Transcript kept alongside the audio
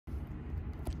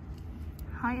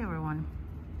Hi everyone.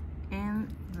 In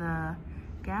the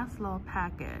gas law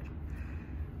packet,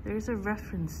 there's a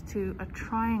reference to a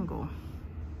triangle,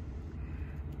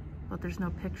 but there's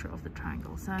no picture of the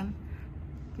triangle. So I'm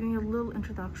giving you a little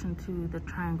introduction to the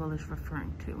triangle it's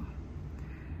referring to.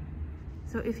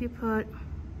 So if you put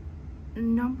a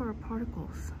number of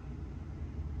particles,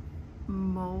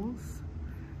 moles,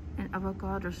 and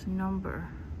Avogadro's number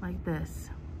like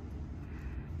this,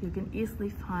 you can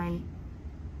easily find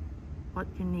what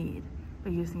you need by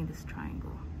using this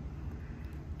triangle.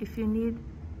 If you need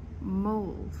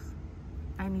moles,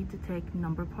 I need to take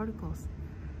number of particles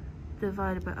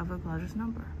divided by Avogadro's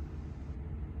number.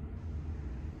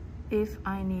 If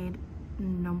I need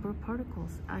number of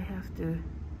particles, I have to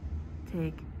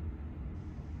take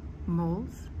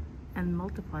moles and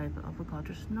multiply by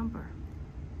Avogadro's number.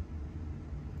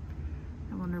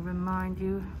 I want to remind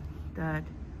you that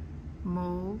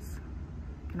moles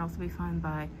can also be found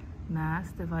by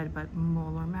mass divided by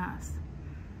molar mass.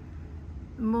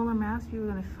 The molar mass you're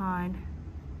going to find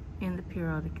in the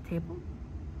periodic table.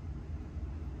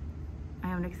 I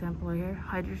have an example here,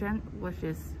 hydrogen, which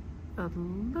is a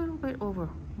little bit over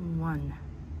 1.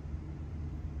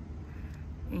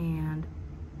 And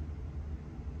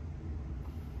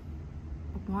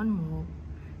 1 mole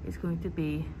is going to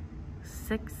be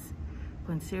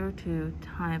 6.02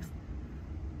 times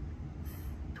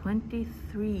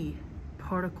 23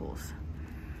 particles.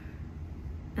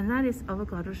 And that is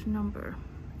Avogadro's number.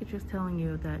 It's just telling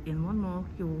you that in 1 mole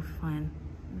you will find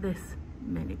this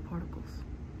many particles.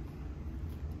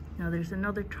 Now there's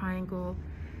another triangle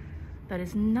that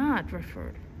is not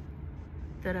referred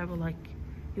that I would like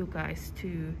you guys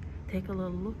to take a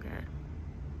little look at.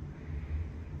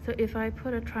 So if I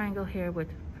put a triangle here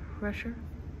with pressure,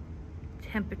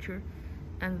 temperature,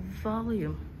 and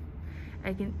volume,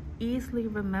 I can easily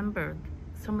remember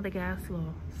some of the gas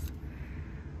laws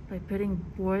by putting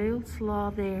Boyle's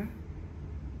law there,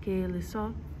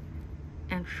 Gay-Lussac,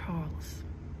 and Charles.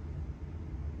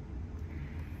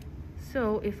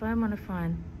 So if I want to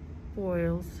find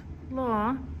Boyle's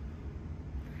law,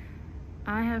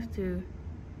 I have to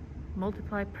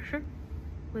multiply pressure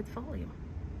with volume.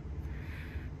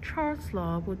 Charles'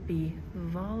 law would be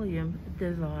volume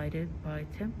divided by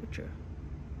temperature,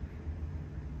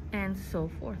 and so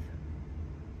forth.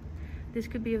 This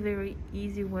could be a very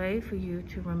easy way for you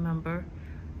to remember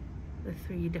the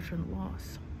 3 different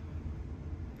laws.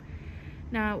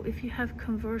 Now, if you have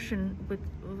conversion with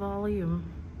volume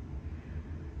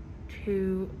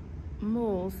to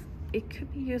moles, it could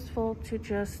be useful to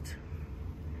just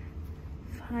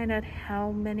find out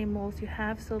how many moles you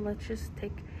have. So let's just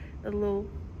take a little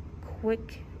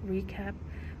quick recap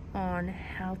on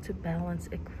how to balance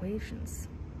equations.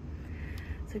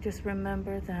 So just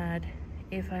remember that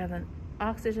if I have an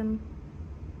oxygen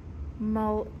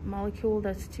molecule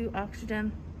that's 2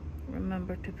 oxygen,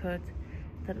 remember to put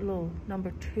that little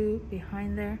number 2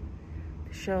 behind there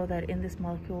to show that in this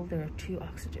molecule there are 2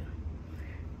 oxygen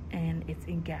and it's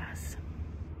in gas.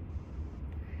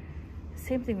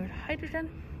 Same thing with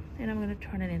hydrogen, and I'm going to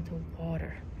turn it into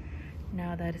water.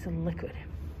 Now that is a liquid.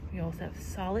 We also have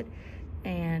solid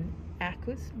and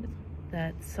aqueous,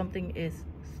 that something is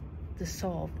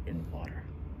dissolved in water.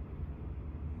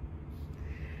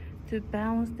 To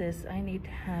balance this, I need to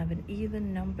have an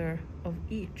even number of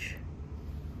each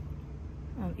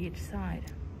on each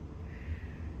side.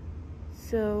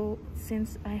 So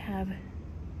since I have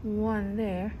 1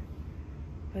 there,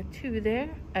 but 2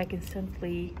 there, I can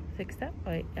simply fix that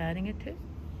by adding a 2.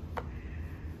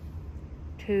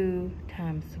 2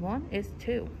 times 1 is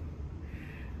 2.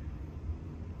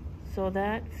 So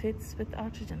that fits with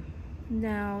oxygen.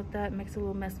 Now that makes a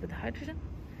little mess with hydrogen.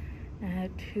 I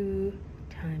have 2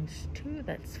 times 2,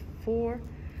 that's 4,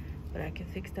 but I can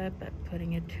fix that by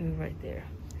putting a 2 right there.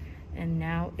 And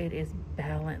now it is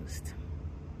balanced.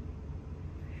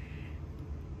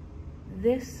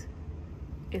 This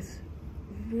is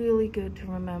really good to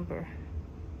remember,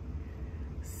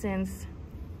 since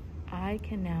I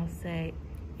can now say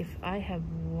if I have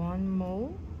 1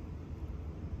 mole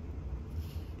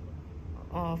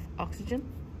of oxygen,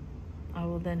 I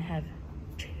will then have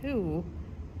 2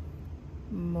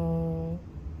 mole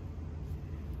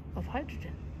of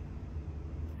hydrogen,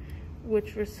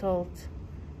 which results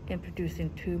in producing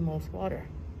 2 moles water.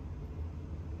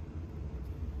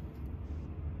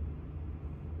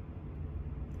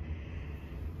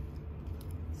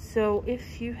 So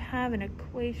if you have an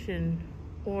equation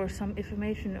or some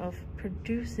information of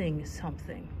producing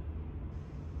something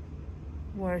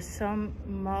where some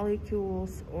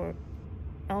molecules or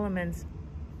elements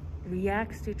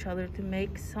reacts to each other to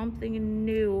make something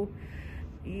new,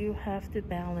 you have to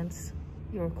balance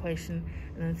your equation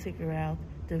and then figure out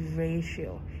the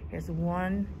ratio. Here's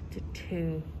 1 to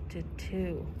 2 to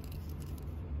 2.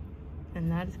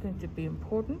 And that is going to be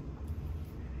important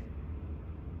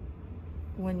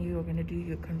when you are going to do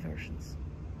your conversions.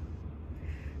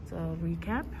 So I'll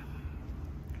recap.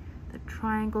 The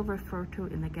triangle referred to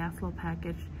in the gas law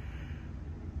package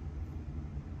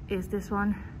is this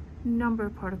one: number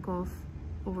of particles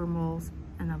over moles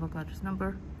and Avogadro's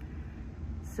number.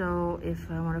 So if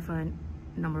I want to find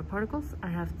number of particles, I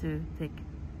have to take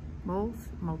moles,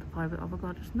 multiply with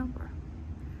Avogadro's number.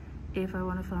 If I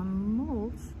want to find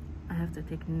moles, I have to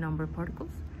take number of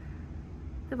particles,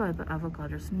 divide by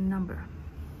Avogadro's number.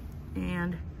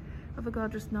 And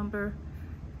Avogadro's number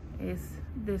is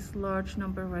this large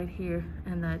number right here,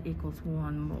 and that equals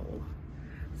 1 mole.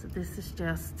 So this is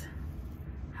just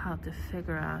how to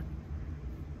figure out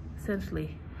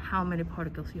essentially how many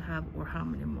particles you have or how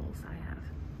many moles I have.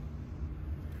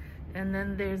 And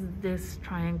then there's this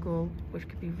triangle, which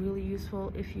could be really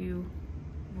useful if you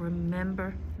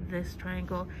remember this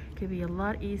triangle. It could be a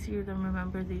lot easier than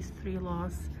remember these 3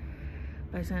 laws.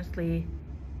 But essentially,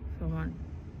 if I want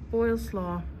Boyle's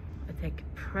law, I take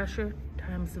pressure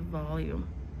times the volume.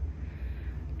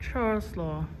 Charles'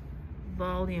 law,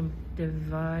 volume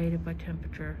divided by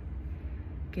temperature.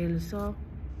 Gale's law,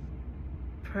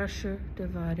 pressure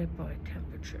divided by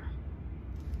temperature.